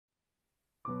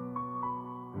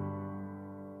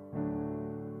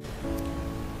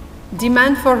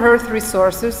Demand for Earth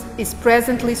resources is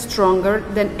presently stronger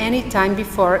than any time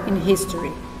before in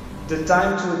history. The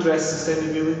time to address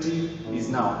sustainability is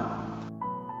now.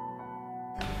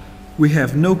 We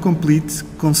have no complete,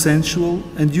 consensual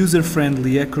and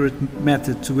user-friendly accurate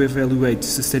method to evaluate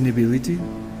sustainability.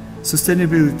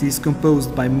 Sustainability is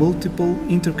composed by multiple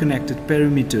interconnected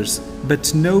parameters,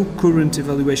 but no current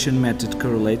evaluation method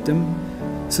correlates them.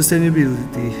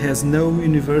 Sustainability has no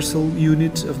universal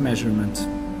unit of measurement.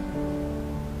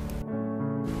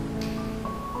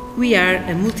 We are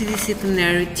a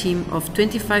multidisciplinary team of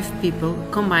 25 people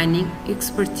combining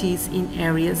expertise in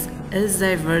areas as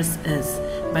diverse as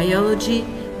biology,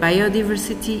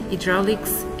 biodiversity,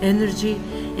 hydraulics, energy,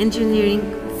 engineering,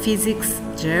 physics,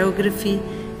 geography,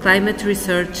 climate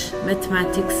research,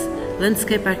 mathematics,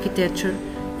 landscape architecture,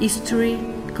 history,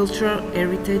 cultural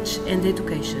heritage and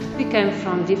education. We came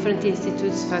from different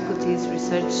institutes, faculties,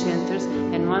 research centers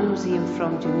and one museum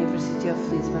from the University of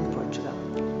Lisbon, Portugal.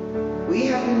 We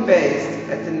have been based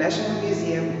at the National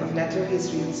Museum of Natural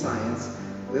History and Science,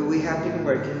 where we have been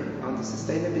working on the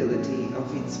sustainability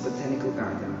of its botanical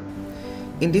garden.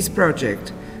 In this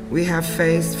project, we have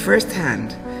faced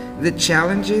firsthand the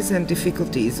challenges and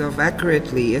difficulties of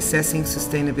accurately assessing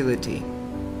sustainability.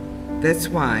 That's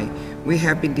why we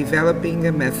have been developing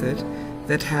a method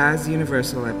that has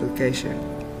universal application.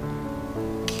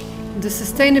 The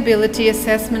Sustainability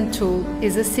Assessment Tool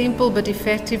is a simple but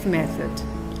effective method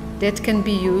that can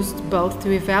be used both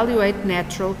to evaluate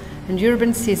natural and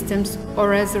urban systems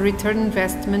or as a return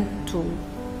investment tool.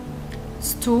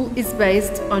 This tool is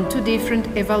based on two different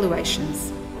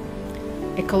evaluations: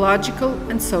 ecological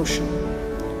and social.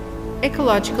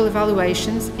 Ecological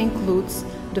evaluations includes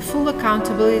the full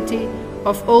accountability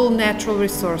of all natural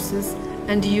resources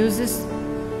and uses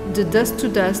the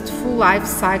dust-to-dust full life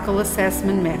cycle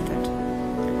assessment method.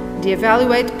 The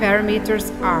evaluate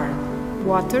parameters are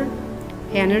water,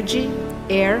 energy,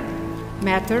 air,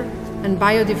 matter, and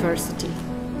biodiversity.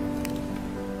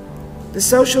 The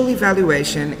social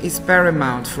evaluation is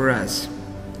paramount for us.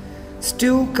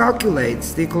 STOOL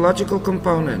calculates the ecological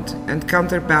component and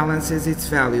counterbalances its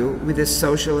value with a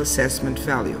social assessment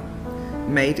value,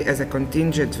 made as a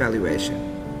contingent valuation.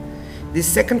 This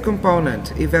second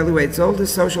component evaluates all the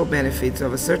social benefits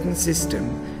of a certain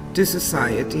system to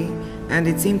society and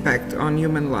its impact on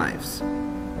human lives.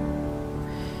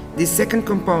 This second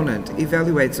component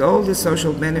evaluates all the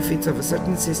social benefits of a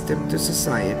certain system to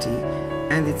society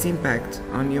and its impact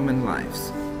on human lives.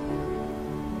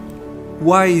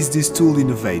 Why is this tool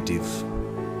innovative?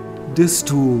 This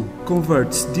tool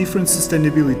converts different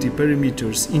sustainability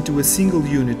parameters into a single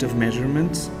unit of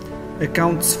measurement,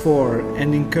 accounts for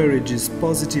and encourages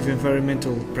positive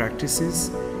environmental practices,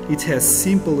 it has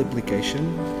simple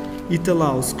application, it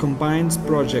allows combined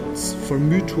projects for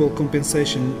mutual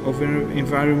compensation of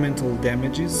environmental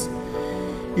damages,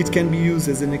 it can be used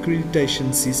as an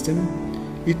accreditation system,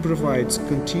 it provides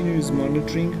continuous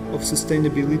monitoring of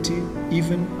sustainability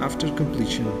even after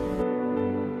completion.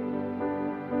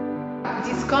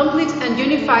 This complete and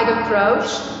unified approach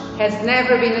has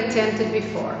never been attempted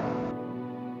before.